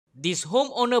This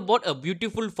homeowner bought a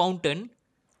beautiful fountain.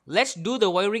 Let's do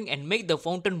the wiring and make the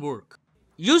fountain work.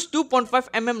 Use 2.5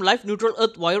 mm live neutral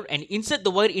earth wire and insert the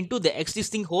wire into the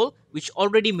existing hole which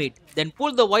already made. Then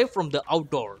pull the wire from the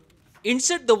outdoor.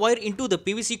 Insert the wire into the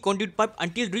PVC conduit pipe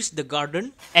until reach the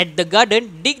garden. At the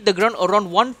garden, dig the ground around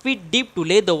 1 feet deep to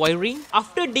lay the wiring.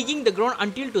 After digging the ground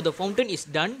until to the fountain is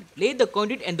done, lay the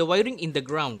conduit and the wiring in the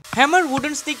ground. Hammer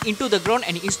wooden stick into the ground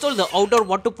and install the outdoor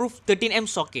waterproof 13 mm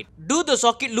socket. Do the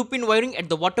socket loop-in wiring at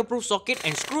the waterproof socket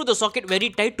and screw the socket very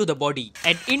tight to the body.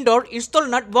 At indoor, install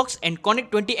nut box and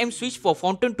connect 20 mm switch for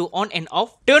fountain to on and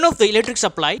off. Turn off the electric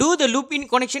supply. Do the loop-in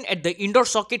connection at the indoor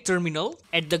socket terminal.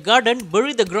 At the garden,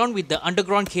 bury the ground with the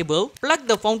underground cable. Plug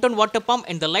the fountain water pump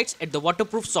and the lights at the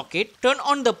waterproof socket. Turn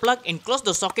on the plug and close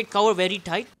the socket cover very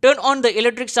tight. Turn on the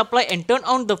electric supply and turn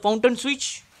on the fountain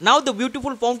switch. Now the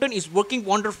beautiful fountain is working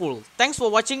wonderful. Thanks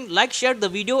for watching. Like, share the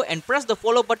video and press the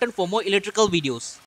follow button for more electrical videos.